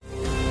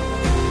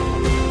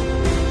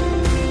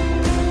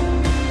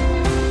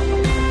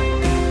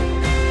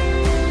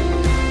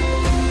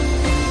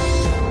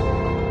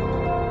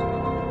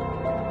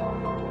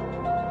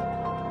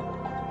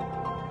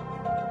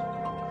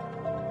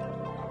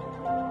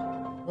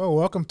Well,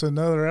 welcome to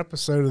another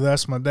episode of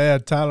That's My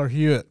Dad, Tyler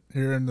Hewitt,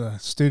 here in the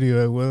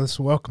studio with us.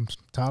 Welcome,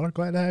 Tyler.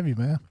 Glad to have you,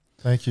 man.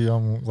 Thank you.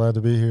 I'm glad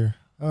to be here.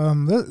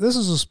 This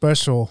is a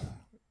special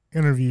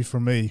interview for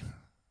me.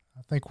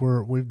 I think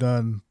we've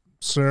done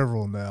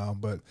several now,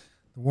 but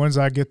the ones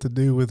I get to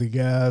do with the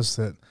guys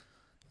that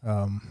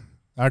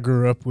I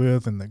grew up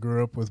with and that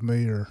grew up with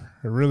me are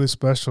really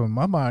special. And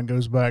my mind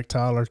goes back,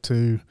 Tyler,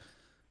 to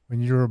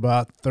when you were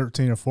about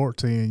 13 or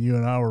 14 and you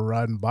and I were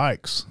riding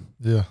bikes.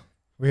 Yeah.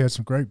 We had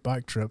some great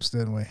bike trips,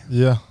 didn't we?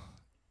 Yeah.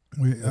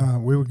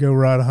 We would go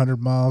ride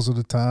 100 miles at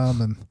a time,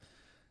 and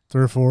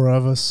 3 or 4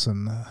 of us,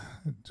 and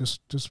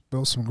just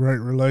built some great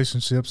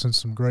relationships and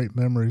some great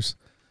memories.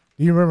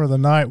 Do you remember the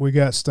night we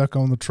got stuck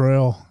on the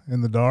trail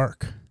in the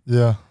dark?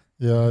 Yeah.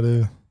 Yeah, I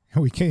do.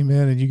 We came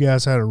in and you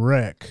guys had a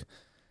wreck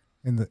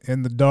in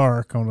the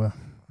dark on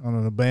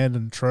an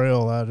abandoned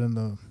trail out in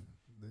the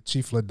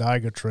Chief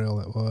Ladiga trail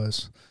it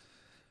was.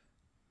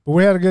 But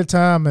we had a good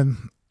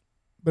time,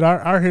 but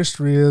our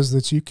history is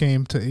that you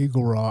came to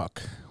Eagle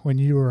Rock when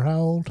you were how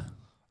old?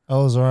 I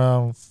was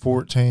around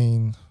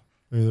 14.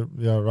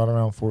 Right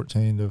around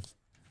 14 to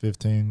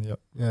 15. Yep.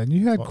 Yeah, and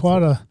you had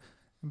quite a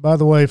 – by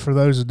the way, for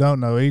those who don't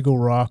know, Eagle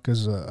Rock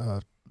is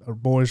a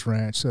boys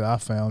ranch that I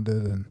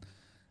founded and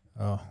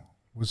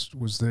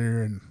was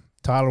there, and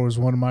Tyler was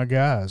one of my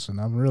guys,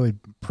 and I'm really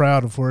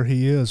proud of where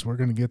he is. We're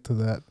going to get to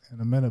that in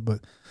a minute,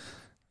 but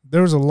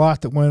there was a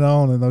lot that went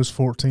on in those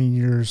 14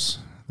 years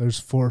 – those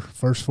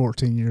first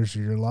 14 years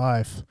of your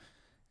life.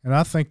 And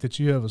I think that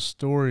you have a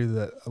story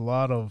that a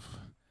lot of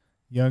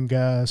young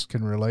guys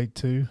can relate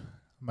to.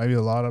 Maybe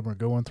a lot of them are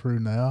going through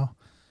now.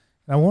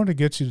 And I wanted to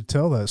get you to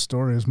tell that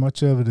story, as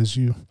much of it as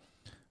you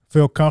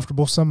feel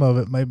comfortable. Some of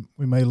it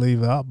we may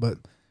leave out, but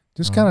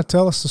just kind of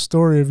tell us the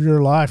story of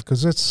your life,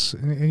 because it's –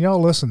 and y'all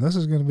listen, this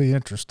is going to be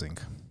interesting.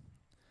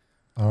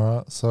 All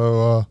right.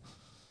 So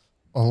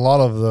a lot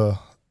of the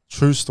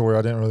true story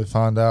I didn't really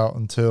find out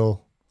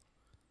until –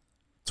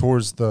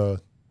 towards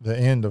the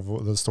end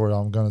of the story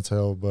I'm going to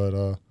tell,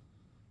 but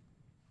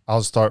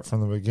I'll start from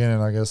the beginning.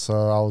 I guess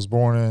I was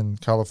born in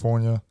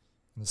California,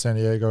 in the San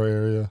Diego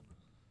area,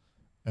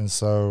 and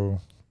so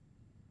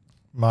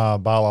my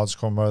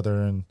biological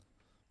mother and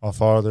my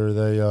father,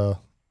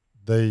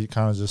 they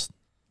kind of just,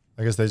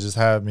 I guess they just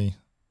had me,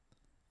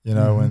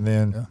 and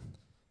then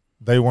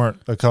they weren't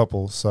a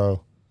couple,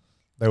 so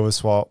they would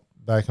swap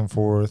back and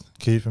forth,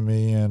 keeping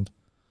me, and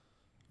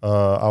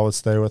I would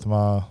stay with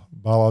my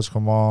biological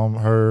mom,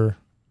 her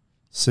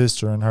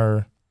sister, and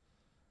her.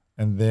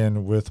 And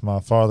then with my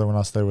father, when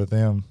I stayed with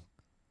them,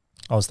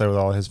 I would stay with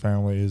all his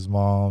family, his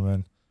mom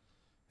and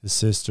his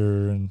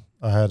sister. And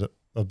I had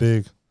a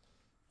big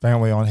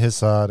family on his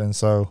side. And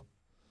so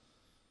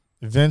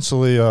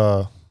eventually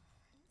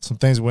some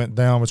things went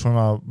down between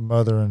my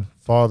mother and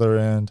father.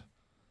 And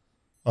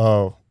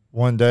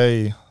one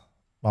day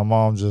my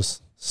mom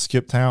just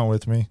skipped town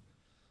with me.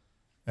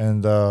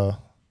 And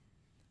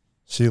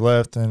she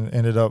left and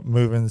ended up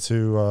moving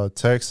to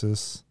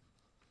Texas,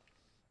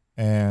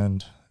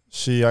 and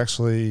she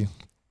actually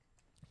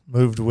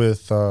moved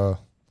with a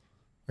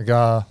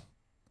guy.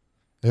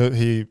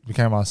 He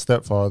became my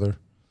stepfather,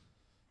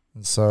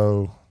 and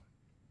so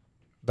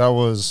that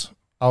was,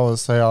 I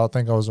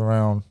think I was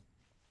around,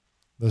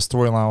 the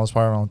storyline was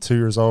probably around 2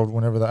 years old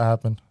whenever that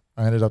happened.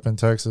 I ended up in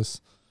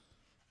Texas,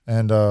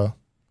 and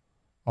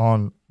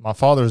on my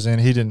father's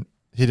end, he didn't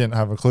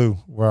have a clue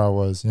where I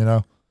was.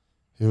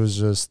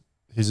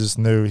 He just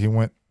knew. He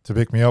went to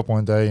pick me up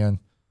one day, and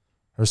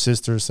her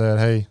sister said,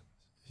 "Hey,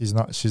 she's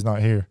not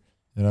here."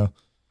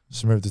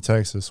 She moved to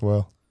Texas.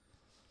 Well,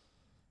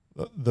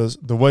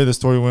 the way the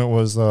story went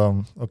was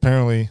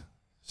apparently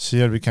she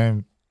had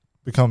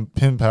become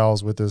pen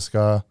pals with this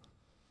guy,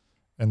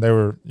 and they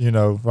were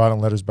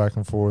writing letters back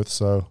and forth.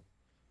 So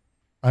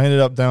I ended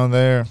up down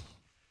there,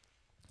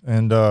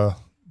 and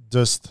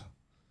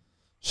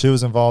she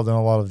was involved in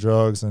a lot of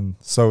drugs, and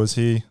so was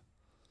he,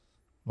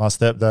 my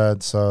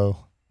stepdad. So.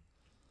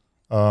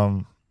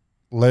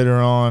 Later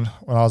on,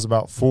 when I was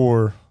about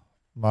 4,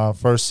 my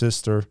first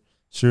sister,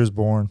 she was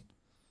born.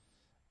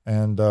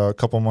 And a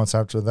couple months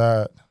after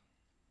that,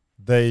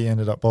 they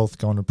ended up both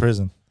going to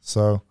prison.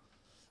 So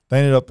they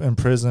ended up in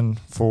prison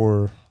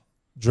for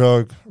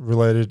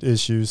drug-related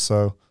issues.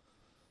 So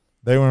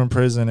they were in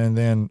prison, and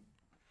then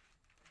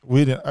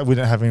we didn't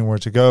have anywhere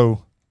to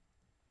go.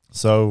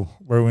 So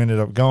where we ended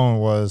up going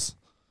was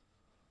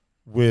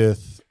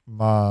with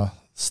my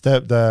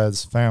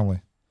stepdad's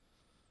family.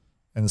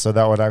 And so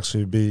that would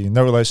actually be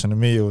no relation to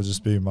me. It would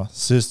just be my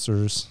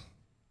sister's,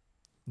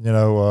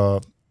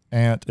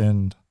 aunt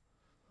and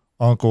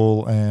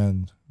uncle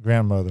and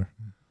grandmother,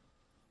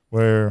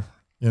 where,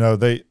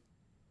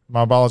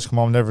 my biological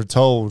mom never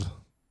told,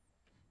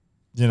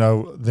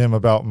 them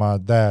about my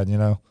dad,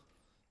 and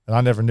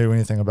I never knew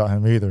anything about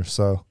him either.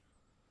 So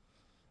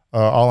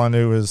all I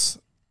knew is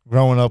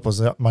growing up was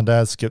that my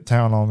dad skipped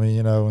town on me,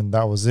 and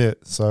that was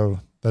it.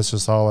 So that's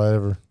just all I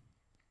ever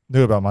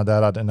knew about my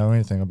dad. I didn't know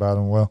anything about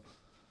him. Well,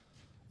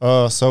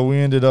 so we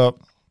ended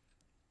up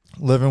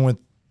living with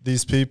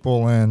these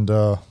people, and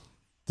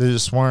they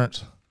just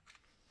weren't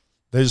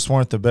they just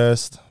weren't the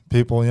best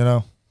people, you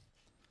know.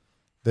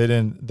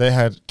 They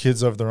had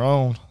kids of their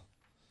own.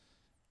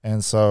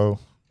 And so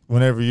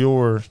whenever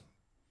you're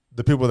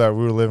the people that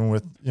we were living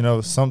with, you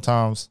know,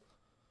 sometimes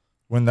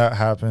when that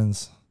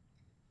happens,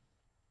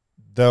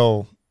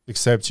 they'll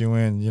accept you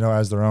in, you know,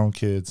 as their own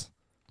kids.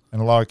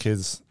 And a lot of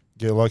kids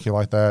get lucky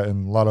like that,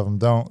 and a lot of them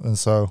don't. And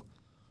so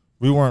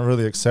we weren't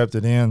really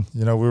accepted in,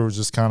 you know, we were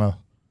just kind of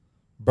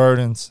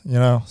burdens, you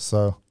know.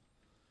 So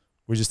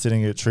we just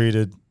didn't get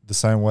treated the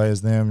same way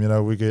as them, you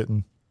know. We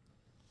getting,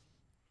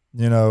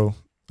 you know,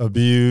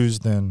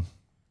 abused and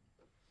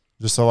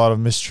just a lot of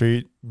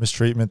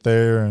mistreatment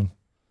there and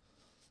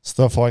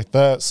stuff like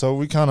that. So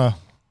we kind of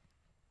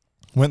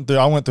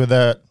I went through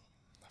that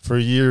for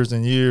years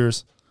and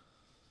years.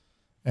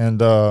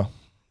 And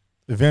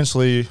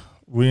eventually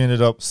we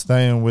ended up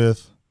staying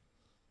with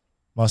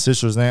my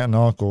sister's aunt and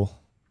uncle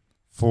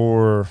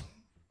for,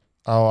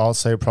 I'll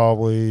say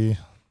probably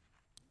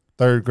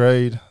third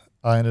grade.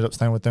 I ended up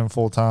staying with them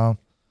full time.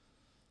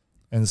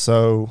 And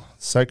so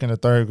second to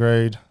third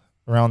grade,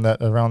 around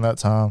that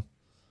time.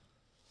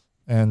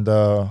 And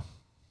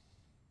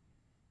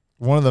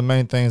one of the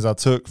main things I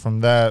took from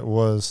that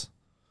was,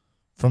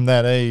 from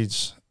that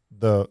age,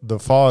 the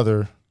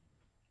father,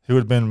 he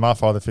would have been my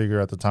father figure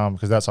at the time,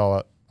 because that's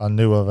all I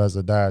knew of as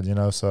a dad, you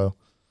know. So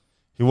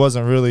he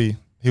wasn't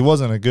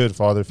a good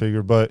father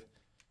figure, but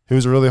he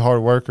was a really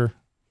hard worker.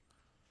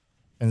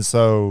 And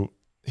so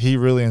he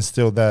really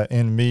instilled that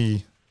in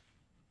me,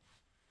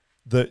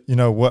 that, you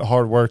know, what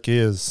hard work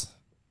is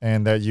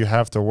and that you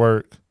have to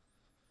work.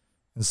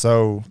 And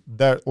so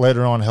that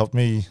later on helped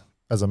me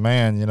as a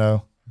man, you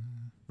know,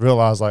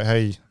 realize like,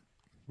 hey,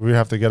 we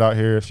have to get out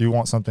here. If you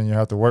want something, you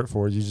have to work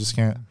for it. You just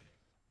can't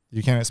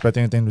expect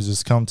anything to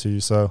just come to you.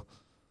 So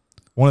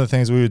one of the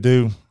things we would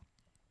do,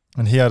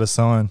 and he had a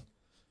son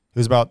who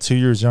was about 2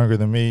 years younger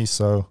than me.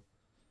 So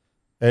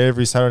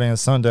every Saturday and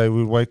Sunday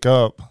we'd wake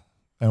up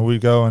and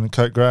we'd go and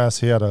cut grass.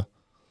 He had a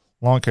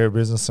lawn care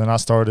business, and I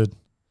started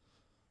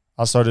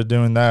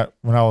doing that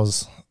when I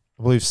was,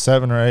 I believe,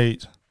 7 or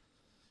 8.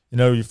 You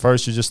know, you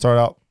just start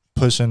out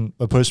pushing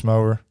a push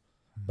mower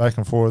back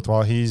and forth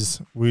while he's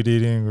weed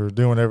eating or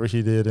doing whatever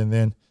he did. And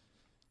then,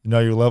 you know,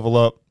 you level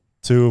up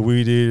to a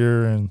weed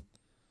eater and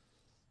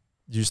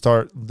you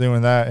start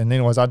doing that. And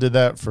anyways, I did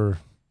that for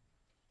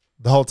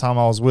the whole time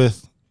I was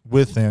with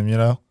them, you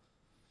know.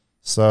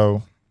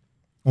 So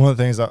one of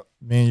the things that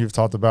me and you've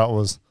talked about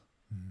was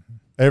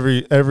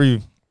every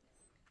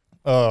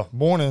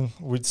morning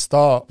we'd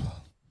stop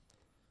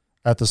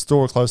at the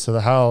store close to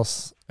the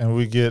house and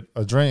we'd get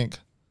a drink.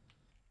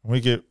 We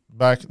get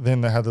back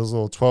then, they had those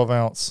little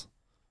 12-ounce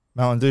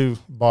Mountain Dew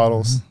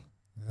bottles.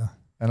 Mm-hmm. Yeah.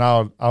 And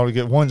I would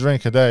get one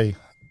drink a day.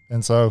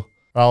 And so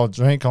I would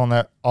drink on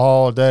that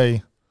all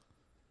day.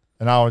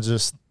 And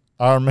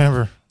I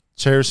remember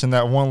cherishing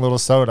that one little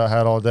soda I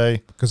had all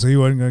day. Because he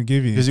wasn't going to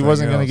give you anything. Because he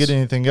wasn't going to get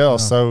anything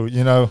else. No. So,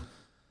 you know,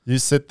 you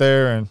sit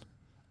there, and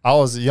I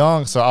was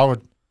young, so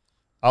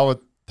I would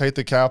take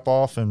the cap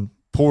off and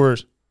pour a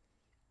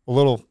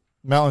little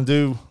Mountain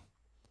Dew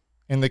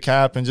in the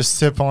cap and just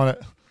sip on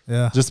it.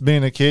 Yeah. Just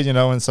being a kid, you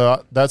know. And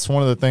so that's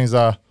one of the things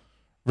I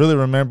really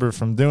remember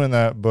from doing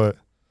that. But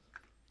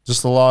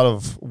just a lot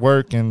of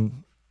work,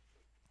 and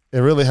it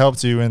really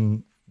helped you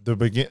in the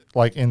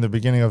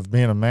beginning of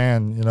being a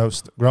man, you know,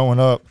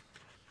 growing up,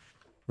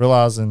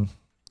 realizing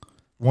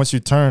once you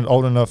turned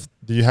old enough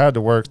that you had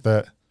to work,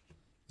 that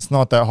it's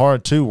not that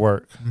hard to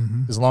work,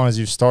 as long as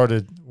you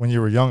started when you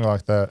were young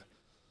like that.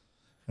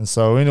 And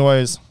so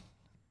anyways,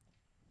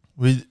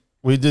 we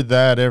did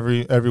that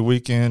every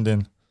weekend,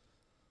 and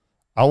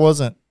I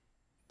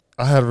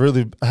had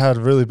really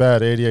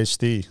bad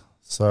ADHD.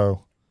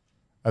 So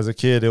as a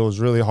kid, it was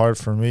really hard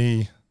for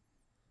me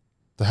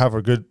to have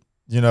a good,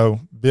 you know,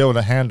 be able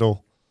to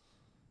handle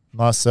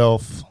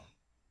myself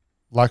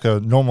like a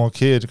normal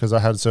kid, because I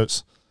had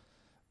such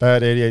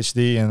bad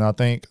ADHD. And I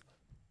think,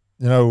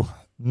 you know,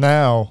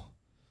 now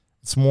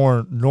it's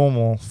more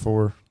normal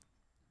for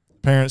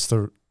parents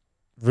to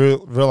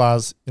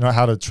realize, you know,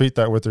 how to treat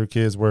that with their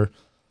kids, where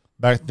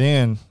back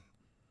then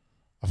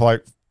I feel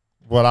like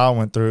what I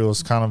went through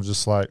was kind of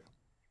just like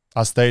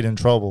I stayed in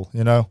trouble,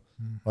 you know.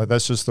 Like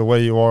that's just the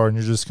way you are, and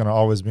you're just going to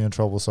always be in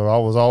trouble. So I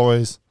was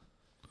always,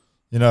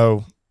 you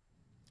know,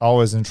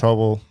 always in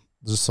trouble,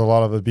 just a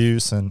lot of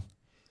abuse and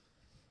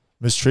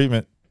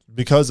mistreatment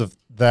because of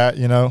that,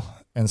 you know.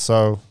 And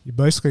so you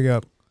basically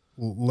got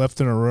locked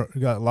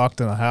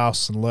in a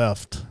house and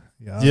left.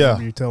 Yeah. I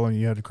remember you telling me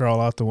you had to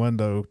crawl out the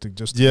window to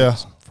just get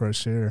some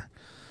fresh air.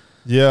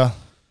 Yeah.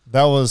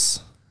 That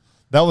was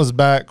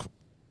back.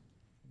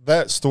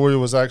 That story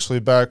was actually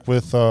back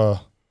with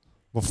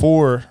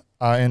before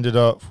I ended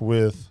up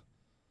with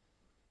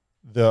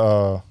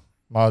the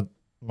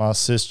my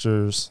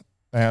sister's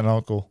aunt and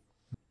uncle.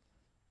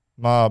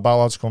 My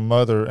biological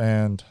mother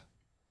and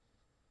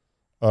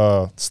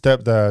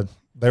stepdad,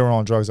 they were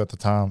on drugs at the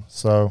time.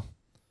 So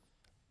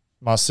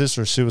my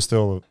sister, she was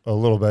still a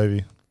little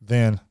baby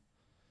then.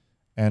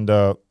 And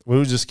we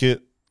would just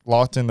get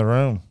locked in the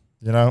room,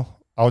 you know.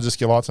 I would just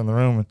get locked in the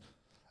room, and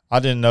I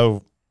didn't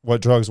know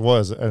what drugs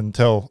was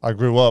until I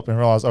grew up and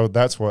realized, oh,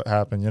 that's what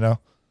happened, you know?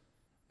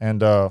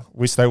 And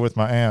we stayed with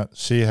my aunt.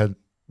 She had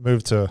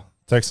moved to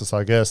Texas,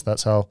 I guess.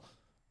 That's how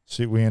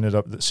she ended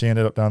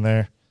up down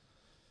there.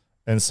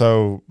 And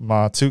so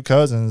my two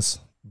cousins,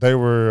 they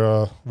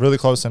were really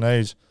close in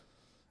age.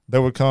 They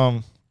would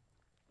come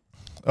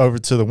over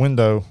to the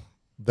window.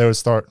 They would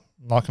start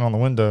knocking on the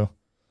window,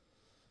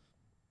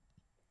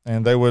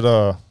 and they would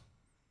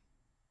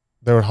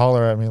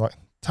holler at me like,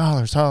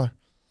 Tyler, Tyler.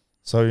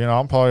 So, you know,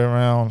 I'm probably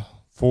around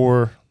 3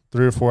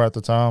 or 4 at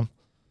the time.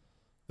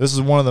 This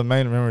is one of the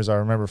main memories I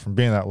remember from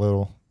being that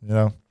little, you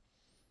know.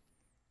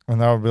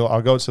 And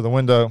I'll go to the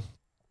window,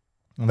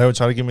 and they would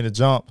try to get me to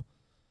jump.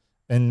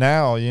 And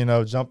now, you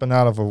know, jumping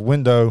out of a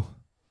window,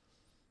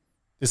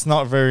 it's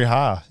not very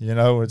high, you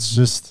know. It's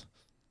just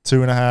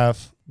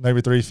 2.5,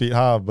 maybe 3 feet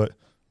high. But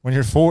when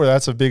you're 4,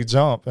 that's a big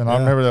jump. And I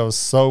remember that was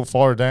so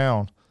far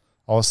down.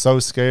 I was so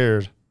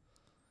scared.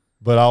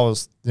 But I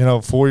was, you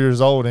know, 4 years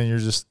old, and you're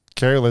just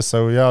careless.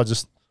 So, yeah, I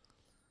just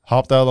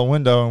hopped out of the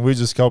window, and we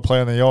just go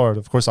play in the yard.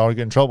 Of course, I would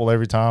get in trouble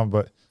every time.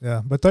 But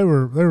but they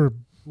were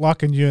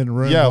locking you in the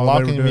room. Yeah,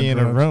 locking me in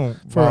a room.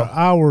 For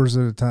hours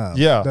at a time.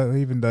 Yeah.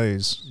 Even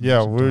days.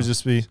 Yeah, we would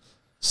just be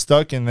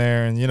stuck in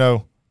there. And, you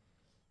know,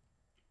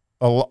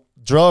 the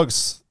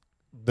drugs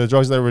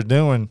they were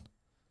doing,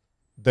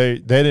 they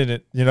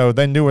didn't, you know,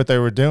 they knew what they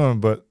were doing,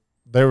 but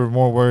they were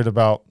more worried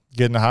about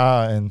getting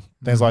high and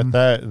things like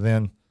that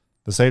than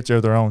the safety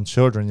of their own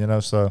children, you know.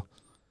 So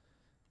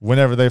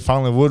whenever they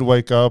finally would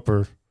wake up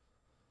or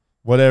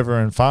whatever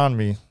and find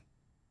me,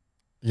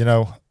 you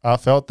know, I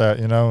felt that,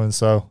 you know. And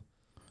so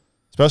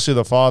especially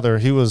the father,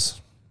 he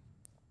was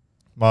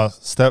my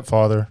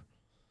stepfather.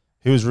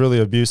 He was really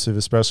abusive,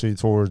 especially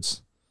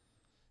towards,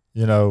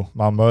 you know,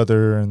 my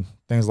mother and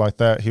things like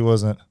that. He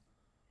wasn't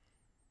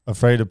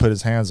afraid to put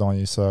his hands on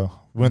you. So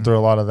went through a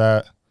lot of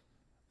that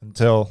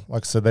until,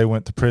 like I said, they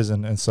went to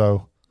prison. And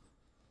so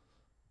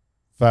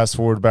fast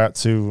forward back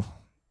to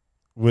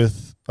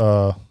with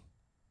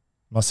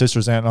my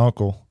sister's aunt and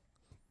uncle,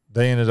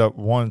 they ended up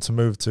wanting to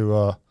move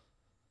to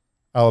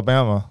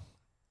Alabama.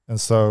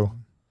 And so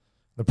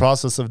the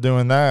process of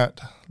doing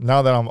that,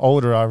 now that I'm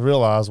older, I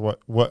realize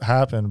what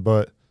happened.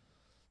 But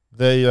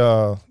they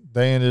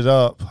ended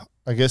up,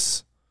 I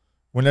guess,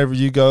 whenever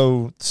you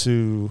go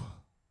to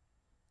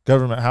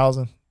government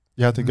housing,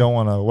 you have to go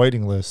on a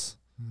waiting list.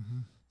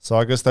 So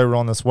I guess they were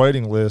on this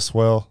waiting list.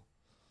 Well,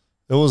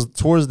 it was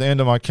towards the end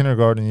of my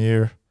kindergarten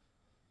year,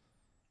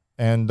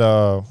 and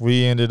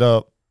we ended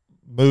up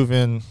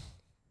moving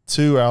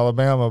to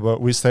Alabama,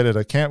 but we stayed at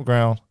a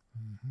campground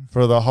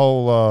for the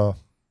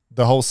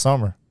whole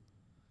summer.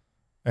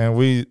 And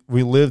we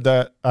lived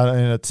in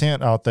a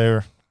tent out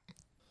there.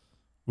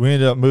 We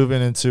ended up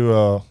moving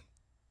into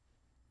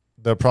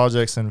the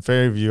projects in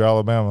Fairview,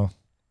 Alabama.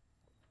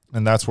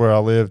 And that's where I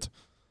lived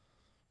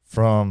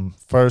from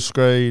first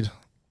grade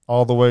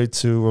all the way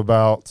to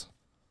about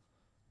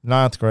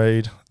 9th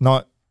grade.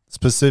 Not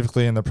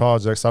specifically in the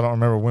projects. I don't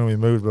remember when we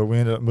moved, but we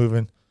ended up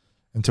moving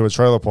into a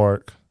trailer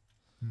park.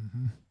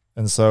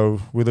 And so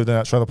we lived in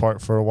that trailer park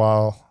for a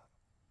while.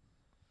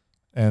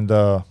 And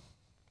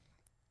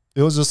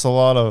it was just a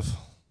lot of,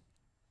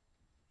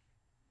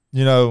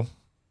 you know,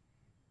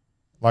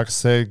 like I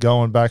said,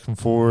 going back and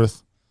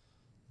forth,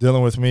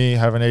 dealing with me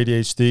having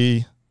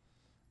ADHD,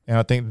 and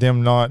I think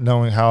them not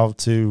knowing how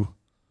to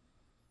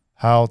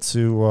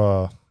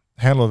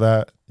handle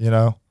that, you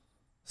know.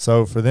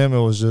 So for them,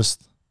 it was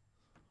just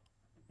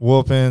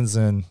whoopings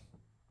and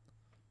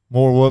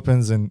more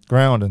whoopings and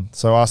grounding.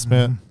 So I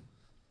spent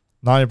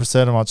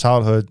 90% of my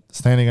childhood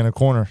standing in a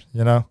corner,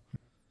 you know.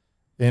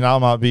 And I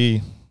might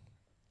be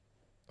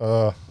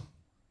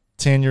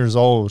 10 years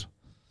old,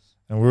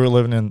 and we were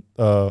living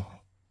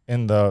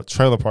in the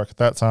trailer park at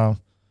that time,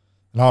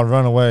 and I would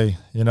run away,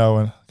 you know,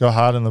 and go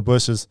hide in the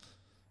bushes.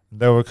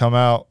 They would come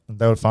out, and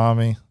they would find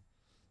me,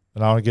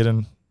 and I would get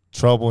in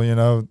trouble, you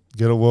know,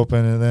 get a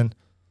whooping, and then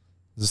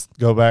just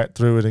go back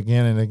through it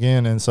again and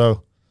again. And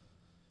so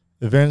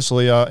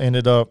eventually I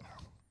ended up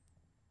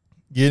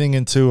getting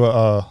into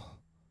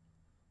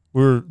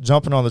we were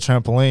jumping on the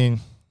trampoline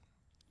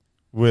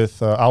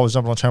with I was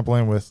jumping on the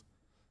trampoline with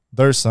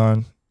their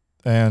son,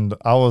 and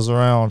I was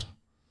around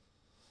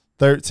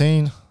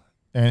 13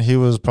 and he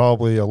was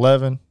probably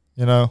 11,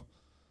 you know.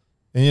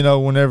 And, you know,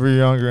 whenever you're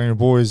younger and you're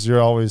boys,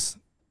 you're always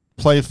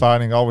play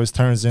fighting always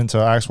turns into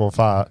an actual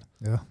fight.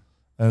 Yeah.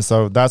 And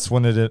so that's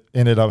when it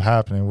ended up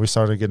happening. We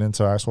started getting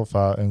into an actual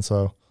fight. And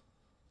so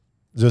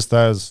just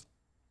as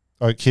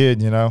a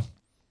kid, you know,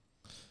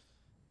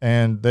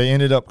 and they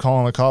ended up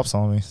calling the cops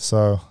on me.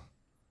 So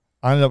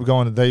I ended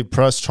up they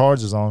pressed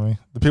charges on me.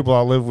 The people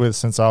I lived with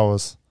since I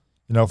was,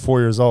 you know, 4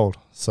 years old.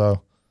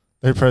 So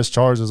they pressed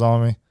charges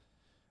on me.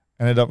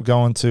 Ended up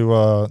going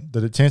to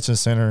the detention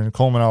center in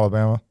Coleman,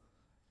 Alabama.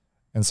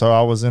 And so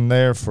I was in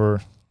there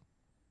for,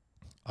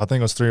 I think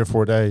it was 3 or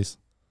 4 days.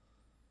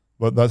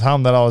 But the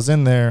time that I was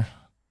in there,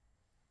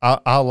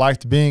 I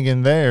liked being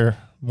in there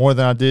more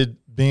than I did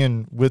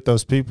being with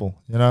those people,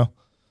 you know.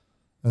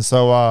 And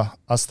so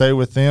I stayed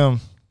with them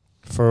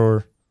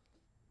for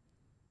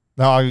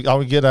Now I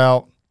would get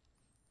out,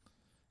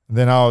 and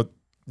then I would,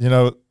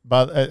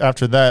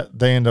 after that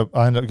I end up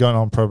going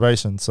on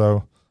probation.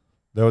 So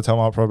they would tell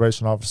my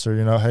probation officer,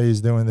 hey,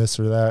 he's doing this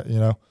or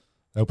that.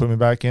 They'll put me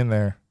back in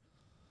there.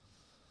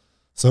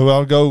 So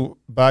I'll go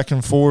back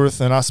and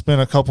forth, and I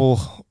spent a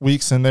couple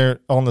weeks in there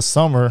on the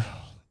summer.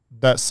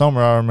 That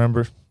summer, I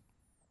remember,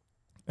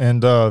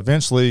 and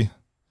eventually,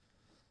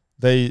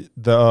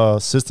 the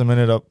system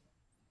ended up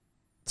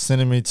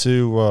sending me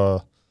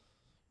to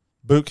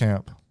boot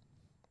camp,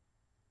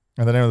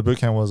 and the name of the boot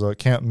camp was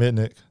Camp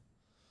Mitnick,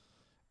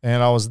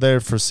 and I was there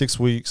for 6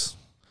 weeks.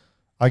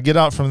 I get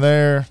out from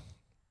there,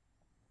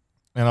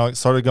 and I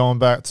started going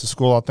back to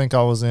school. I think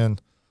I was in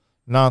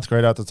 9th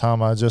grade at the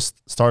time. I'd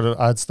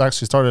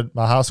actually started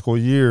my high school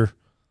year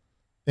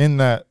in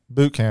that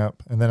boot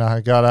camp, and then I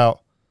got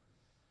out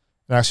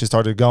and actually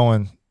started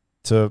going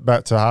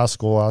back to high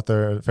school out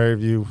there at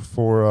Fairview in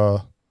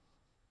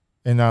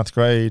 9th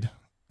grade.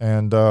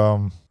 And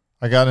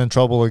I got in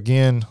trouble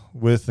again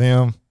with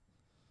them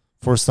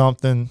for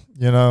something,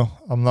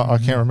 I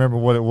can't remember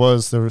what it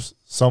was. There was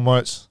so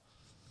much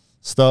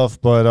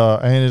stuff, but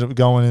I ended up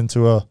going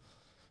into a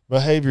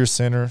behavior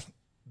center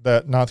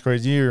that 9th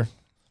grade year.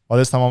 By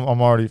this time,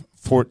 I'm already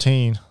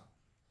 14.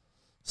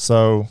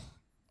 So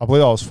I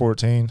believe I was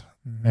 14.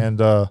 Mm-hmm.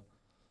 And I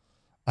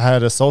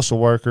had a social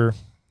worker.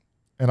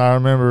 And I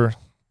remember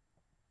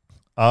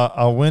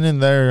I went in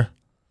there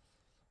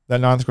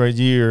that 9th grade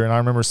year, and I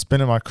remember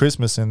spending my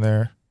Christmas in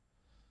there.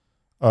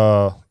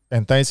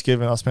 And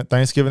Thanksgiving, I spent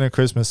Thanksgiving and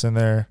Christmas in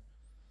there.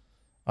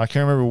 I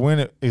can't remember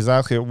when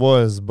exactly it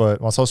was,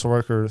 but my social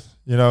worker,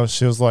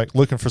 she was like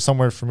looking for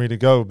somewhere for me to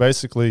go.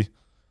 Basically,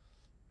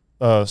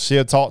 she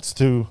had talked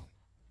to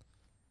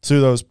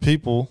those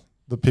people,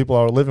 the people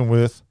I was living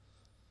with,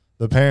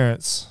 the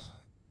parents,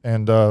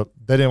 and they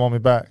didn't want me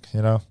back,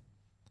 They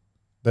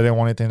didn't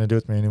want anything to do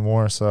with me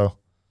anymore. So,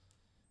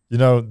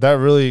 that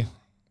really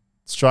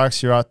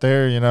strikes you out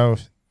there,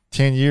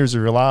 10 years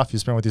of your life you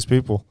spent with these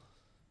people.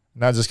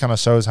 And that just kind of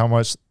shows how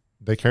much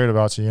they cared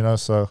about you,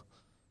 So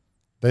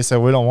they said,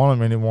 we don't want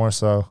them anymore.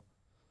 So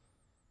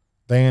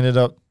they ended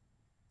up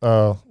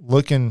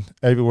looking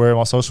everywhere,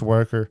 my social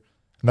worker,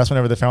 and that's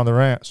whenever they found the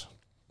ranch.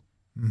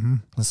 Mm-hmm.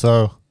 And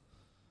so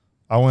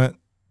I went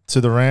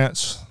to the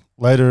ranch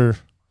earlier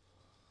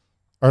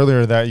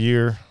that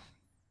year.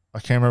 I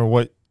can't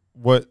remember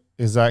what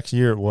exact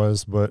year it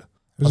was, but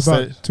it was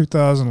about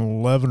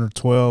 2011 or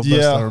 12.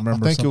 Yeah, I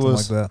remember something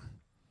like that.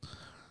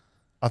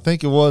 I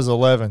think it was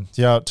 11.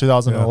 Yeah,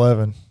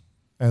 2011. Yeah.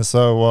 And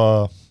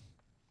so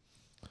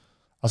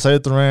I stayed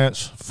at the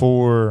ranch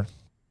for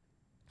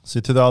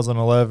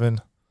 2011.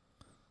 I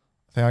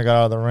think I got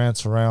out of the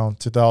ranch around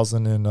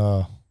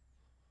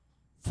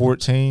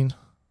 2014.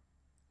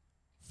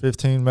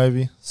 15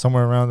 maybe,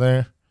 somewhere around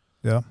there.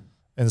 Yeah.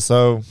 And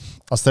so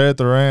I stayed at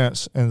the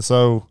ranch. And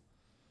so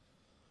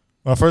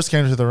when I first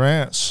came to the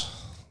ranch,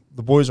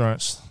 the boys'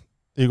 ranch,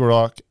 Eagle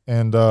Rock,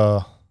 and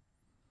a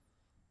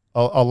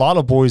lot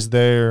of boys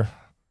there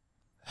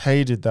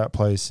hated that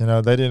place. They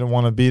didn't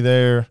want to be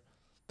there.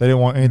 They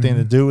didn't want anything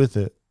to do with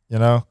it,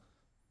 But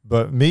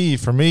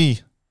for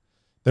me,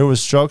 there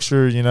was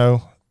structure,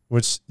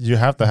 which you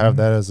have to have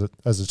that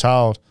as a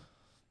child.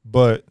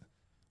 But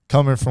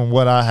coming from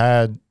what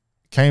I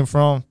came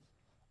from,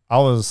 I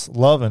was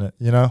loving it,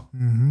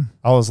 Mm-hmm.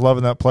 I was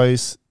loving that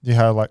place. You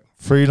had like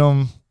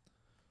freedom,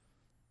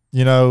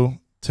 to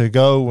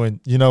go and,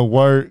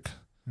 work,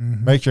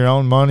 make your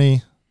own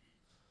money.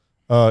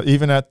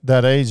 Even at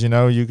that age, we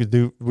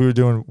were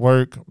doing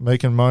work,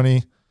 making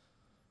money.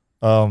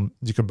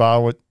 You could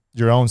buy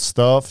your own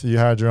stuff. You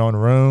had your own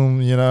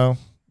room, you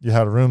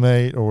had a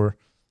roommate, or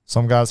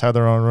some guys had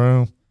their own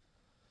room,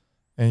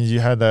 and you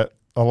had a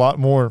lot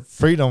more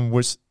freedom,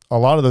 which a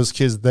lot of those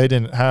kids, they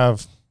didn't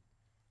have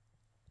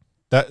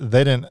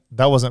that.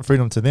 That wasn't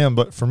freedom to them.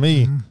 But for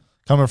me,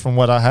 coming from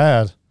what I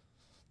had,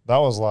 that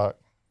was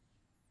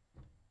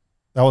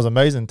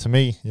amazing to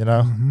me,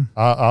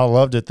 I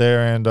loved it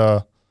there. And,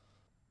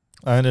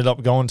 I ended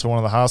up going to one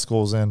of the high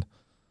schools, and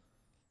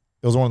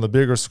it was one of the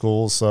bigger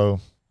schools. So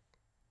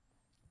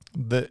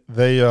they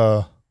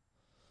I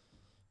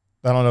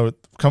don't know,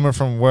 coming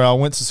from where I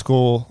went to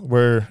school,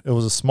 where it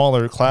was a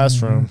smaller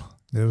classroom.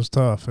 It was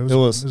tough. It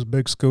was a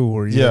big school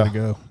where you had to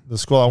go. The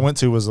school I went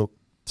to was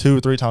 2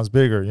 or 3 times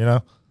bigger,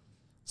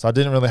 So I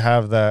didn't really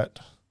have that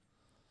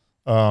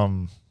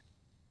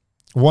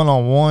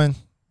one-on-one,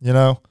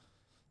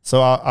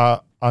 So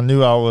I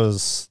knew I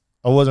wasn't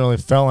really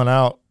failing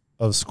out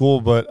of school,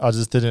 but I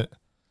just didn't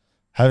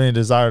have any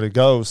desire to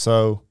go.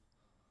 So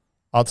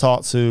I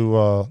talked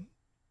to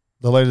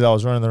the lady that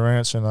was running the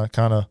ranch, and I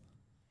kind of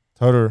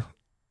told her,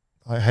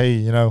 like,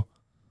 hey,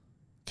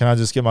 can I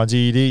just get my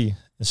GED?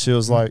 And she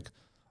was like,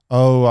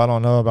 oh, I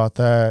don't know about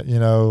that,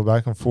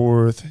 back and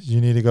forth.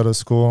 You need to go to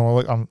school.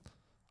 And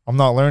I'm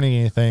not learning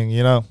anything,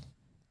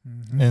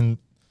 And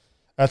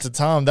at the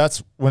time,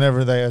 that's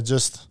whenever they had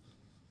just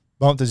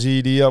bumped the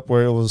GED up,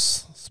 where it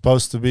was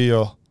supposed to be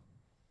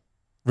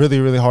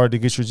really, really hard to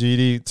get your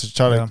GED, to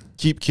try to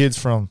keep kids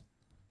from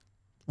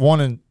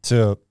wanting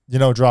to,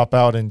 drop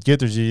out and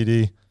get their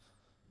GED.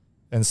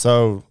 And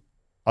so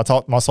I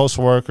talked to my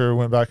social worker,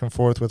 went back and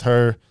forth with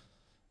her,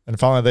 and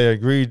finally they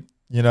agreed,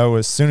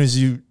 as soon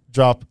as you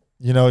drop,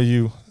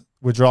 you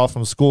withdraw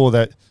from school,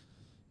 that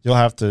you'll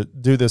have to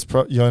do this,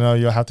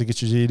 you'll have to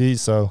get your GED.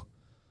 So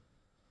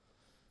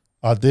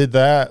I did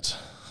that.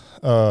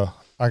 I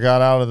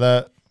got out of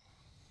that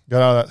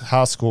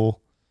high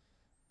school,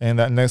 and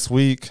that next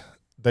week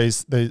they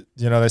send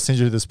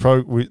you to this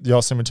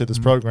y'all sent me to this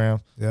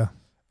program. Yeah.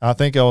 I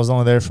think I was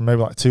only there for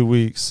maybe like 2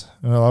 weeks.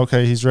 And they're like,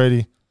 okay, he's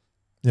ready,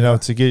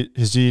 to get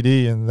his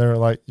GED. And they're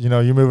like,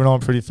 you're moving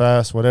on pretty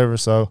fast, whatever.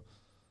 So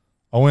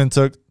I went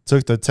and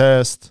took the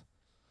test,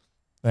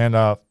 and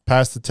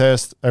passed the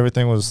test.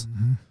 Everything was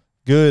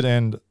good.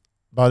 And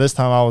by this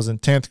time I was in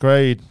 10th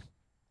grade,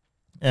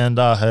 and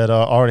I had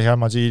already had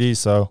my GED.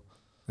 So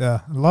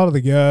yeah, a lot of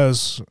the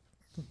guys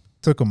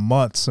took them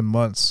months and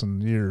months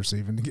and years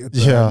even to get that.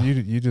 Yeah.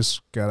 You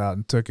just got out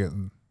and took it.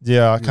 And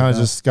yeah, I kind of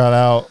just got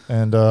out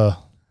and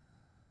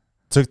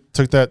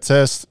took that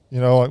test,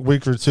 like a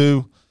week or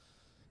two,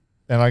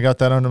 and I got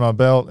that under my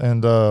belt.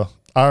 And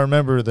I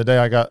remember the day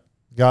I got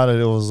it.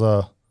 It was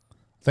I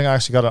think I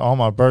actually got it on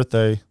my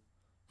birthday,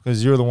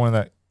 because you're the one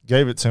that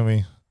gave it to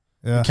me.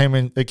 Yeah,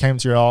 it came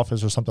to your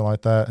office or something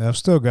like that. Yeah, I've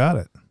still got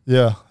it.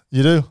 Yeah,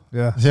 you do.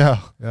 Yeah, yeah.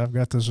 I've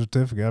got the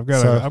certificate. I've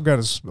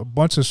got a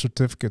bunch of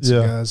certificates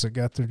of guys that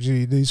got their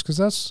GEDs, because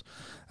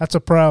that's a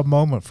proud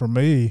moment for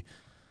me,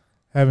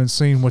 having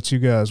seen what you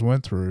guys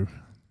went through.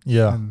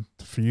 Yeah, and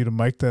for you to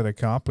make that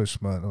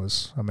accomplishment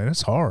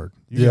it's hard.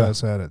 You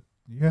guys had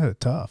it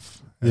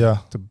tough. Yeah,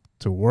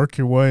 to work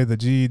your way, the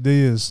GED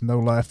is no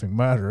laughing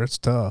matter. It's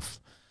tough,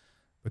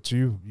 but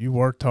you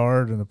worked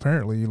hard, and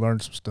apparently you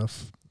learned some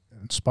stuff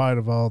in spite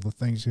of all the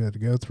things you had to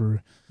go through.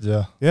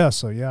 Yeah, yeah.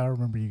 So I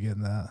remember you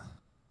getting that.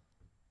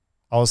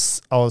 I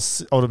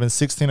would have been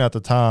 16 at the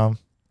time.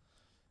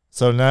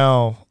 So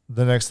now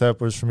the next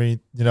step was for me,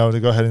 to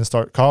go ahead and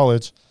start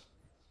college.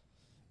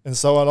 And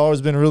so I'd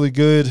always been really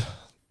good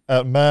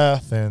at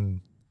math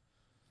and,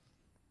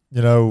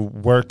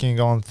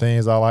 working on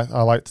things. I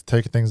like to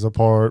take things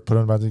apart, put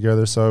them back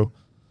together. So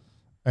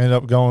I ended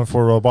up going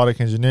for robotic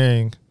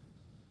engineering.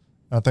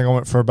 I think I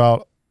went for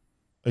about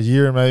a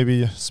year,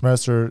 maybe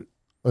semester,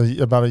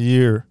 about a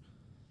year.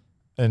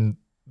 And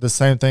the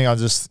same thing, I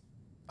just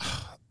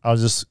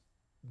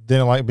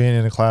didn't like being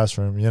in a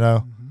classroom,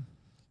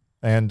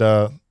 And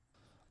I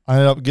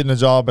ended up getting a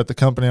job at the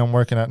company I'm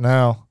working at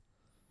now.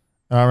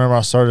 And I remember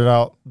I started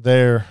out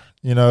there,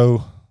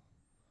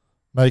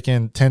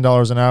 making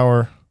 $10 an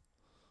hour,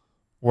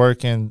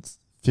 working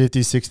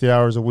 50, 60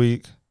 hours a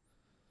week.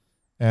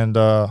 And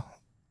like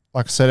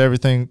I said,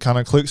 everything kind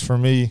of clicks for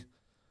me.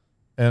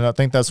 And I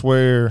think that's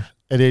where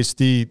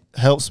ADHD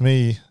helps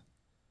me,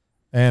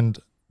 and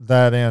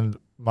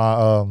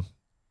my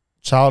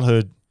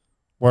childhood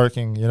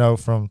working,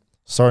 from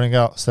starting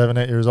out 7,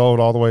 8 years old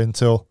all the way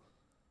until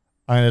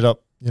I ended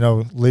up,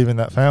 leaving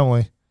that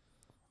family.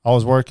 I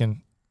was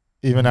working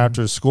even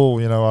after school.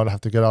 I'd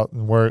have to get out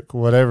and work,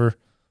 whatever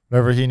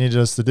he needed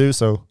us to do.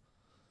 So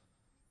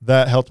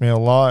that helped me a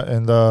lot.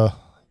 And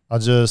I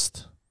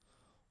just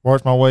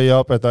worked my way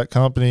up at that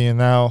company, and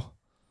now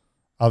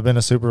I've been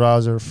a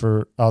supervisor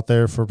out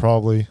there for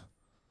probably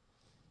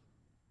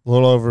a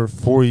little over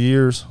 4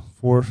 years,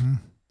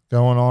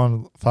 going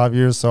on 5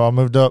 years. So I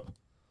moved up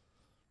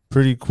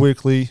pretty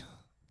quickly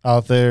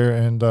out there,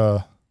 and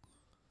now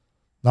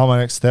my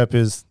next step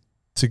is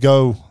to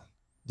go,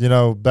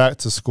 back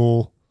to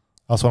school.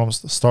 That's what I'm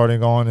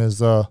starting on, is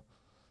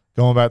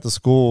going back to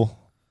school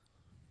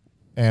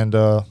and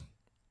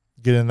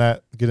getting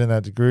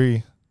that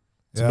degree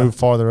to move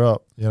farther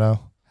up.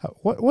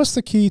 What's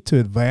the key to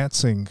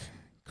advancing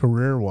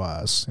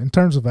career-wise in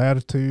terms of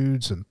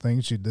attitudes and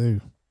things you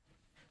do?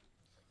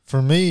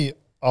 For me,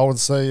 I would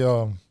say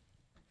a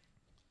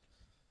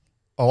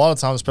lot of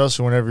times,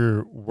 especially whenever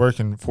you're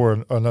working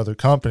for another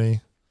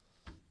company,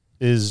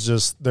 is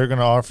just they're going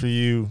to offer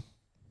you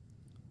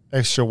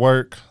extra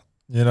work,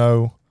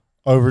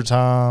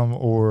 overtime,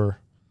 or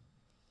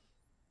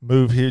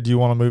move here. Do you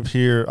want to move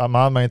here?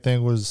 My main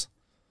thing was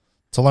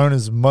to learn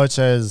as much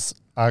as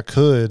I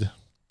could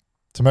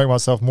to make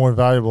myself more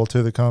valuable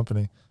to the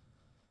company.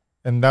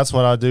 And that's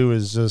what I do,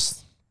 is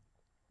just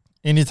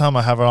anytime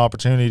I have an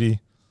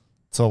opportunity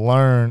to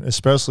learn,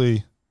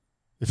 especially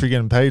if you're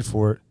getting paid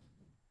for it,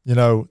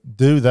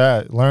 do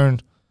that.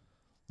 Learn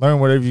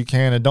whatever you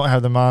can, and don't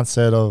have the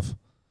mindset of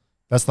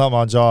that's not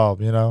my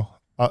job,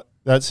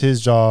 that's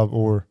his job,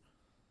 or,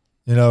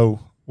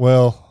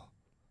 well,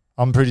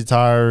 I'm pretty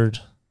tired,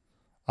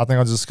 I think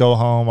I'll just go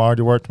home. I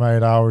already worked my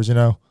 8 hours,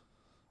 I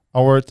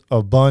worked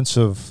a bunch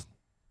of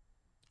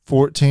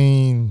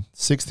 14,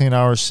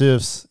 16-hour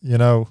shifts,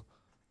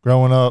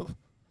 growing up,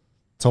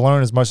 to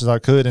learn as much as I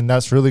could. And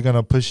that's really going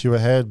to push you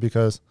ahead,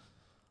 because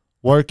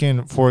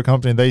working for a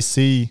company, they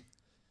see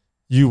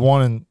you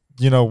wanting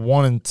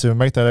to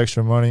make that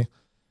extra money,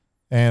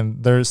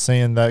 and they're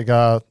seeing that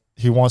guy,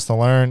 he wants to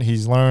learn,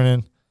 he's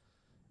learning.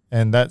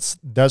 And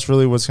that's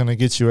really what's going to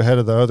get you ahead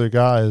of the other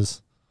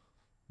guys,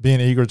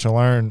 being eager to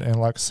learn. And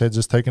like I said,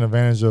 just taking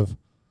advantage of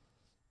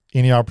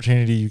any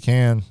opportunity you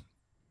can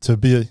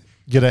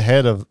get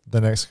ahead of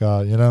the next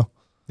guy, you know?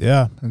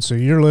 Yeah. And so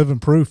you're living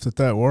proof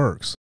that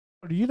works.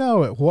 Do you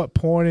know at what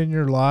point in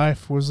your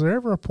life, was there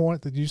ever a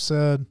point that you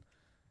said,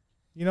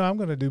 you know, I'm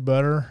going to do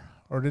better?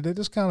 Or did it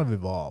just kind of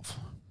evolve?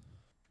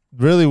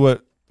 Really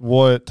what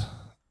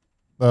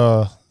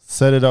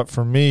set it up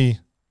for me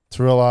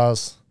to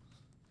realize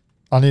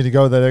I need to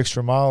go that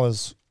extra mile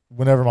is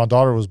whenever my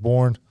daughter was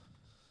born.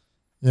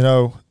 You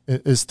know,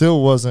 it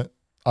still wasn't,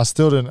 I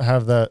still didn't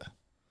have that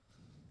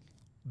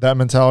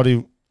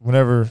mentality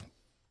whenever,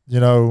 you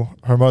know,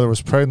 her mother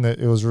was pregnant.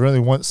 It was really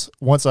once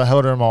I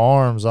held her in my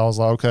arms, I was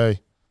like, okay,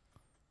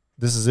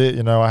 this is it.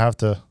 You know, I have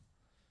to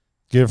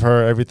give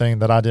her everything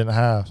that I didn't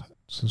have.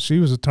 So she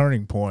was a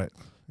turning point.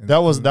 That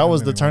was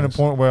the turning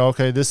point where,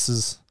 okay, this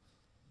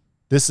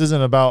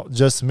isn't about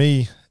just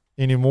me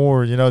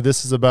anymore. You know,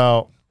 this is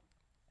about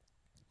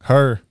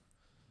her.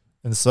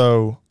 And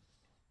so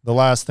the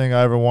last thing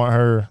I ever want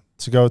her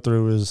to go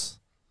through is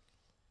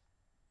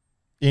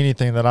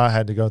anything that I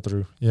had to go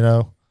through, you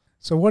know?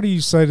 So what do you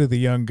say to the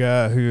young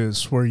guy who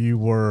is where you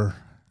were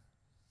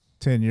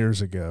 10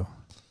 years ago?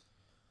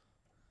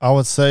 I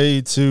would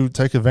say to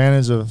take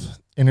advantage of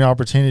any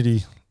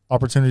opportunity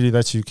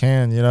that you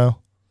can, you know,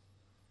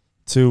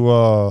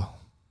 to,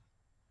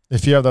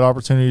 if you have that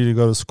opportunity to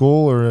go to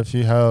school, or if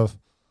you have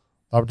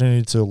the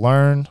opportunity to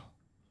learn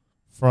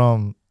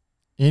from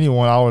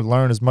anyone, I would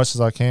learn as much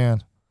as I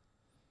can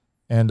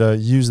and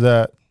use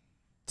that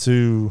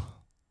to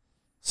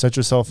set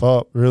yourself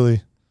up,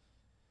 really.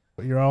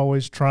 You're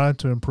always trying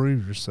to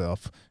improve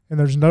yourself, and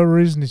there's no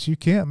reason that you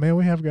can't. Man,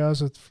 we have guys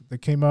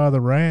that came out of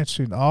the ranch,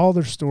 and all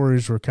their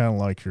stories were kind of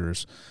like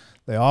yours.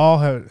 They all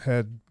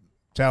had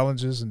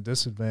challenges and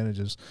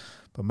disadvantages,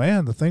 but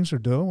man, the things they're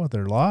doing with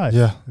their life,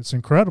 yeah, it's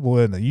incredible,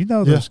 isn't it? You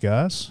know those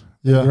guys.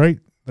 Yeah,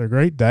 they're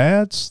great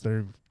dads.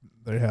 They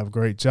have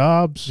great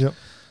jobs. Yep.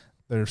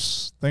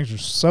 Things are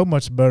so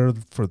much better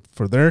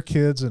for their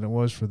kids than it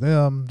was for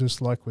them,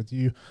 just like with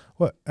you.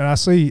 And I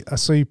see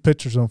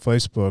pictures on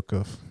Facebook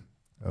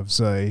of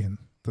Zay and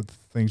the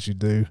things you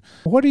do.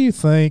 What do you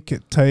think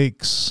it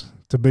takes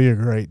to be a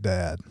great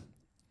dad?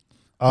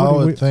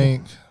 I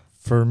think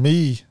for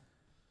me,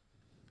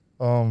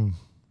 I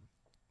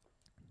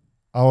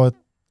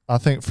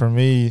think for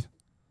me,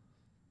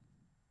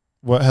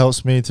 what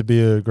helps me to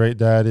be a great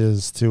dad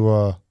is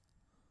to,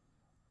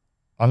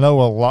 I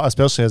know a lot,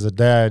 especially as a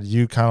dad,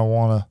 you kind of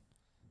want to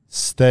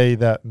stay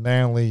that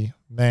manly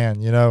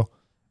man, you know,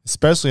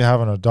 especially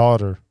having a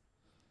daughter.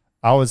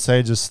 I would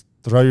say just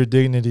throw your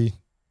dignity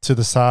to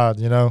the side,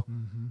 you know,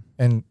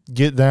 and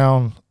get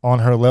down on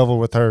her level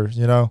with her,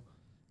 you know.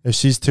 If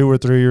she's 2 or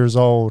 3 years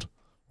old,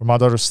 or my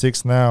daughter's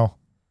 6 now,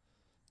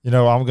 you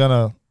know, I'm going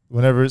to,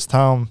 whenever it's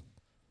time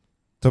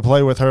to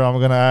play with her, I'm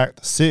going to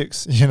act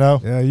 6, you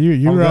know. Yeah,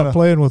 you were out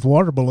playing with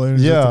water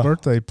balloons at the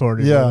birthday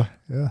party. Yeah.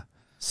 Yeah.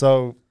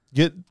 So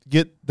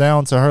get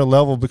down to her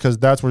level, because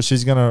that's where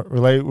she's going to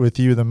relate with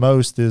you the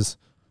most, is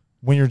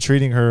when you're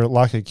treating her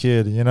like a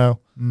kid, you know.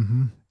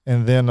 Mm-hmm.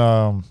 And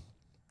then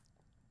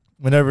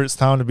whenever it's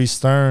time to be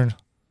stern,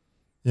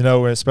 you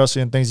know,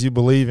 especially in things you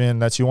believe in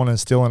that you want to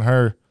instill in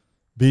her,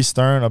 be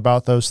stern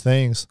about those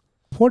things.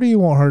 What do you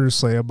want her to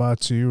say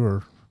about you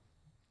or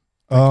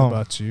think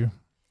about you?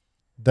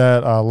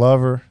 That I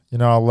love her. You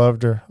know, I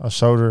loved her. I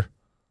showed her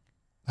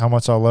how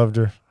much I loved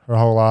her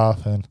whole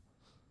life, and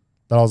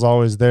that I was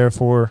always there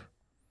for her,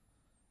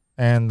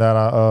 and that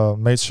I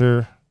made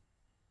sure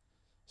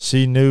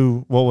she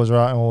knew what was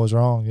right and what was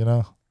wrong, you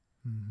know.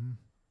 Mm-hmm.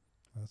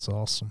 That's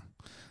awesome.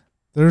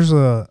 There's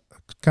a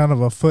kind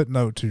of a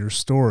footnote to your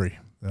story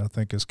that I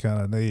think is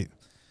kind of neat.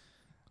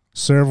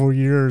 Several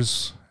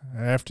years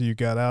after you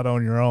got out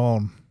on your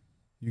own,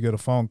 you get a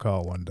phone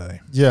call one day.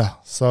 Yeah.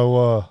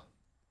 So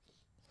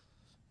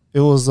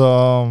it was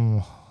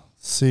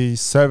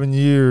 7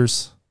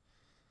 years.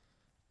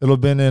 It'll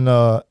have been in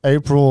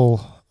April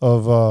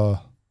the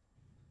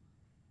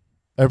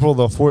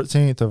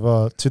 14th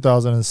of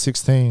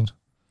 2016.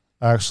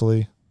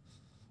 Actually,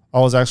 I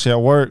was actually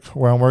at work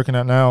where I'm working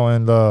at now,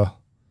 and I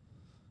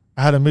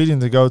had a meeting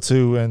to go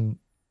to, and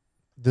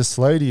this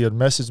lady had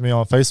messaged me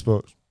on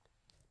Facebook.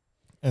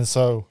 And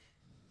so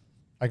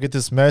I get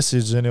this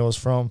message, and it was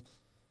from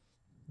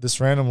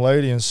this random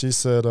lady, and she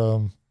said,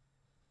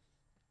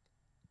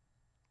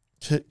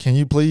 can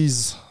you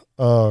please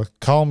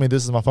call me?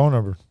 This is my phone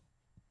number.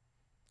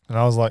 And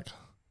I was like,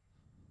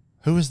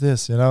 who is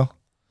this, you know?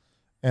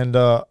 And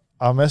I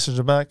messaged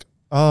her back,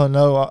 oh,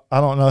 no, I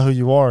don't know who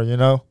you are, you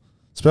know?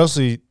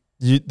 Especially,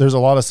 there's a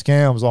lot of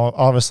scams,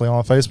 obviously,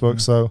 on Facebook. Mm-hmm.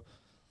 So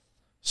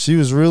she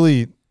was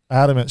really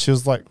adamant. She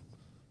was like,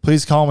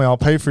 please call me. I'll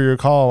pay for your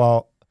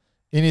call.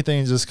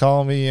 Anything, just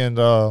call me. And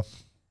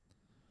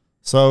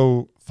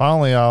so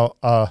finally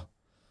I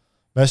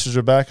messaged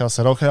her back. I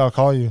said, okay, I'll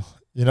call you.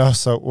 You know,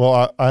 so,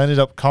 well, I ended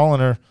up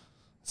calling her.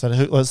 I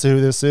said, let's see who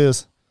this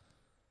is.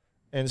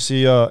 And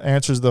she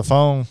answers the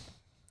phone,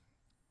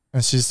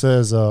 and she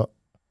says, are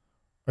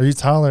you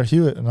Tyler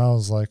Hewitt? And I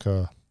was like,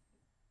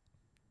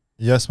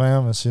 yes,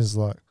 ma'am. And she's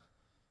like,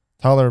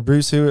 Tyler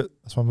Bruce Hewitt?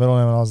 That's my middle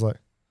name. And I was like,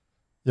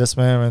 yes,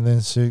 ma'am. And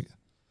then she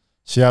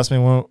she asked me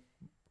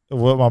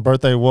what my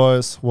birthday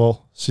was.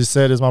 Well, she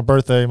said, "Is my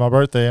birthday?"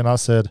 And I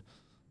said,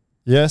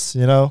 "Yes,"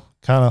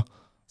 kind of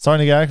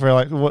starting to get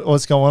aggravated, like,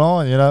 what's going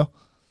on, And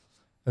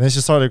then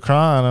she started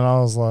crying, and I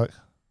was like,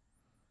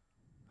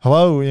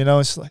 "Hello,"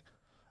 and she's like,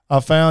 I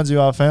found you,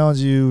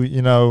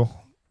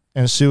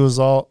 and she was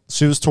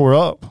tore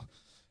up.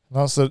 And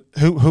I said,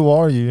 who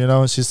are you,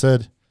 and she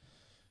said,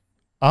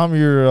 "I'm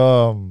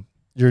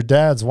your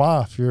dad's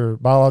wife, your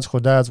biological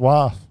dad's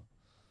wife."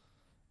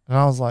 And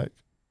I was like,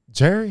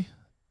 "Jerry?"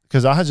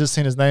 Because I had just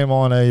seen his name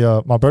on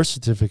my birth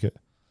certificate.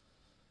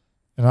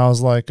 And I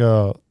was like,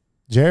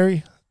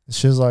 "Jerry?" And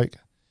she was like,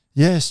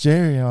 "Yes,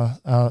 Jerry." And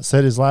I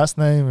said his last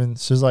name, and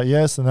she was like,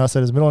 "Yes." And I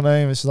said his middle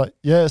name, and she's like,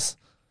 "Yes,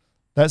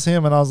 that's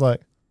him." And I was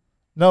like,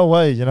 "No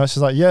way." She's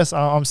like, "Yes,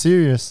 I'm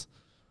serious."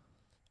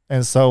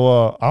 And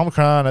so I'm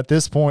crying at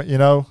this point,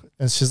 and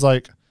she's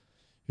like,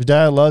 "Your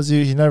dad loves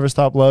you. He never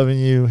stopped loving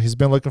you. He's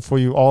been looking for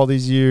you all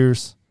these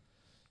years."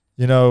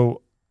 I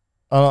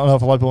don't know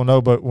if a lot of people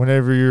know, but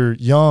whenever you're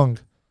young,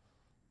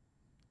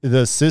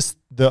 the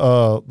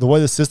way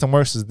the system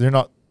works is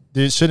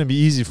it shouldn't be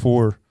easy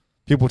for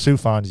people to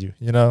find you.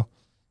 You don't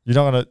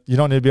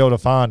need to be able to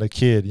find a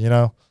kid.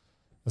 And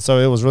so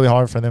it was really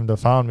hard for them to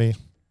find me,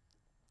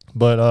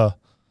 but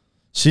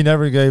she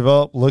never gave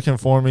up looking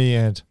for me,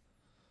 and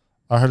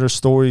I heard her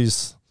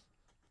stories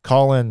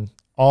calling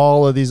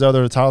all of these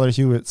other Tyler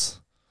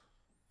Hewitts,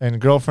 and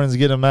girlfriends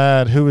getting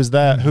mad. "Who is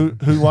that? Who?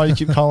 Why do you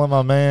keep calling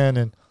my man?"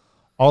 And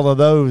all of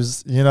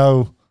those,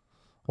 "Why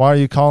are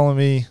you calling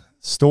me?"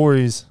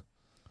 stories.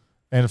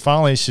 And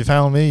finally she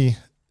found me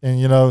in,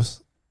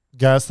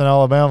 Gadsden,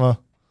 Alabama.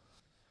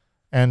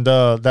 And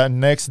that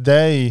next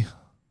day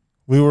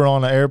we were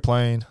on an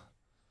airplane.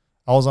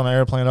 I was on an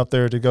airplane up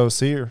there to go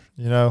see her,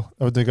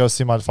 to go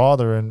see my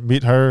father and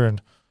meet her.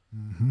 And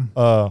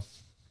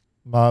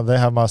they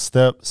have my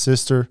step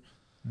sister,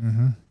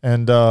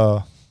 and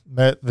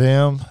met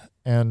them.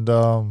 And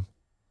it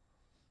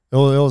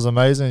was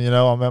amazing.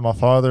 I met my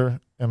father,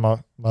 and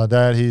my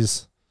dad.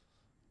 He's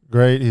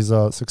great. He's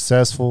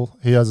successful.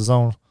 He has his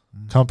own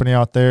company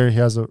out there. He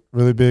has a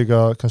really big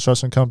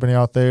construction company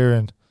out there,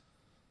 and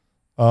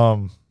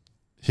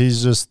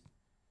he's just,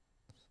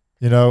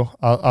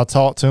 I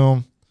talk to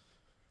him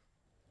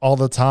all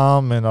the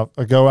time, and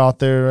I go out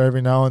there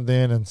every now and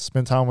then and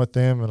spend time with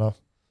them, and I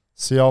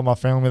see all my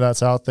family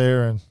that's out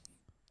there, and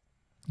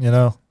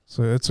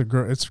So it's a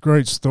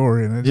great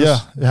story, and it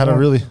had a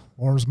really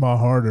warms my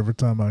heart every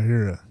time I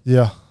hear it.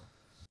 Yeah.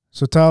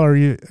 So Tyler,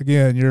 you're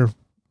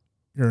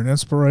an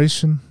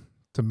inspiration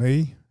to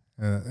me.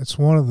 It's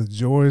one of the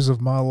joys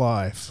of my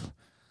life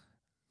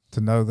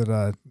to know that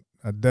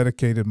I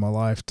dedicated my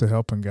life to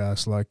helping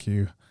guys like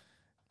you,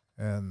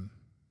 and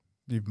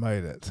you've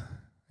made it,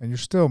 and you're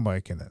still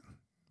making it.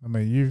 I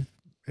mean,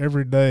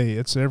 every day,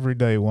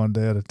 one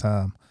day at a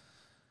time.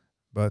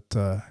 But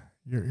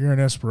you're an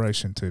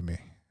inspiration to me,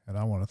 and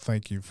I want to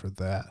thank you for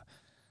that.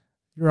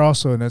 You're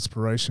also an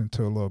inspiration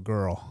to a little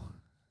girl,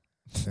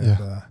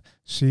 and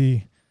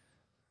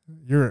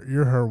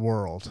you're her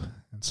world.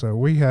 And so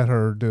we had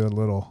her do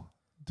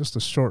just a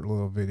short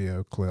little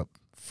video clip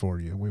for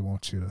you. We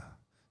want you to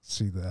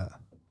see that.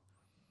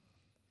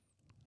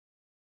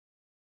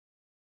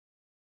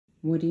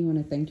 What do you want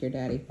to thank your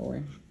daddy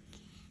for?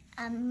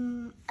 A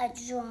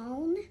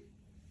drone.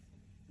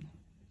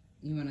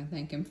 You want to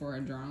thank him for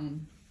a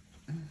drone?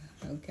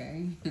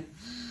 Okay.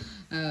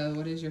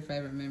 What is your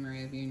favorite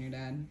memory of you and your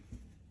dad?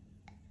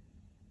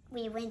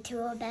 We went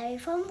to a very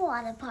fun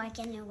water park,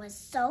 and it was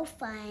so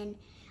fun.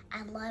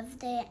 I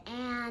loved it,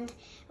 and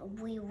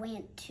we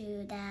went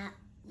to that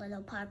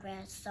little park where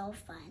it's so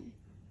fun.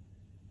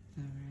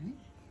 All right.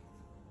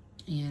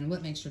 And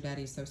what makes your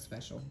daddy so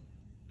special?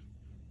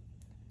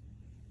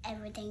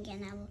 Everything,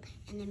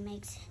 and it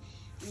makes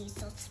me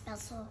so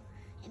special.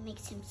 It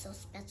makes him so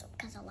special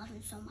because I love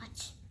him so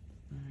much.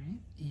 All right.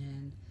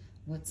 And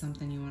what's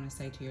something you want to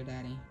say to your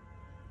daddy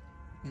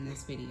in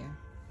this video?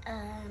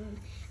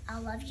 I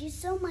love you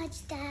so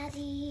much,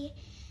 Daddy.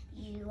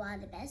 You are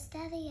the best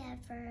daddy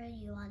ever.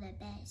 You are the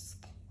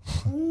best.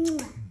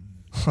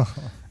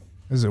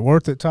 Is it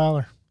worth it,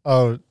 Tyler?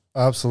 Oh,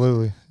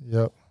 absolutely.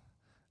 Yep.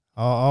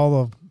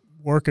 All the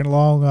working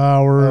long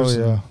hours. Oh,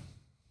 yeah.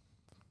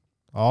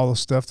 All the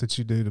stuff that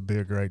you do to be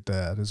a great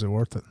dad. Is it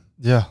worth it?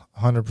 Yeah,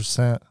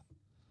 100%.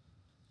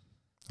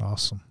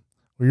 Awesome.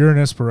 Well, you're an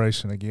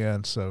inspiration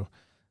again. So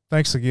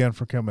thanks again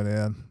for coming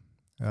in.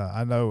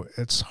 I know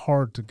it's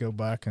hard to go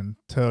back and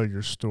tell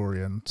your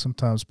story, and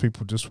sometimes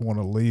people just want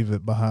to leave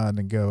it behind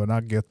and go, and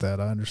I get that.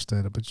 I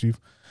understand it, but you've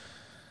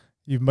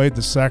made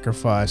the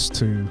sacrifice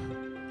to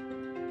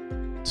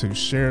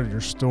share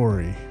your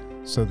story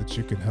so that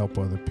you can help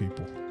other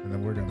people, and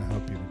then we're going to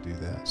help you to do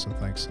that. So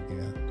thanks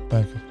again.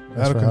 Thank you.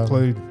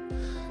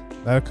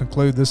 That'll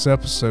conclude this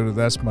episode of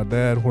That's My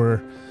Dad,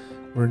 where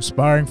we're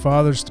inspiring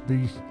fathers to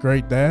be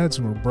great dads,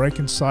 and we're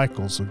breaking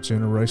cycles of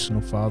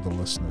generational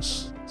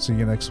fatherlessness. See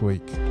you next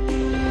week.